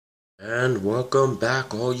And welcome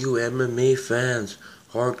back, all you MMA fans,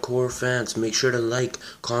 hardcore fans. Make sure to like,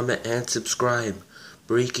 comment, and subscribe.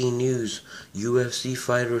 Breaking news: UFC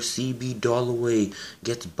fighter cbdolloway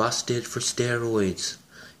gets busted for steroids.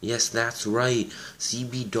 Yes, that's right.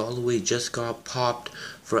 cbdolloway just got popped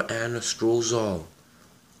for ANASTROZOLE.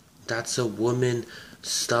 That's a woman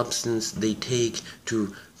substance they take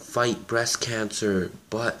to fight breast cancer,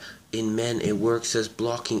 but in men it works as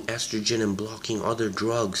blocking estrogen and blocking other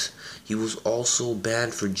drugs. He was also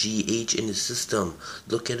banned for GH in his system.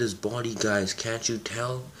 Look at his body, guys. Can't you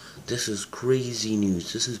tell? This is crazy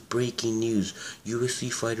news. This is breaking news.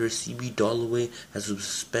 UFC fighter cbdolloway has been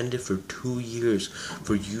suspended for 2 years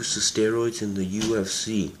for use of steroids in the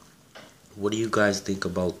UFC. What do you guys think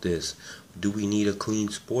about this? Do we need a clean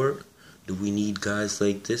sport? Do we need guys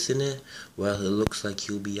like this in it? Well, it looks like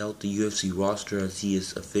he'll be out the UFC roster as he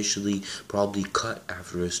is officially probably cut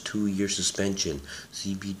after his 2-year suspension.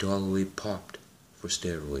 cbdolloway popped for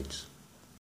steroids.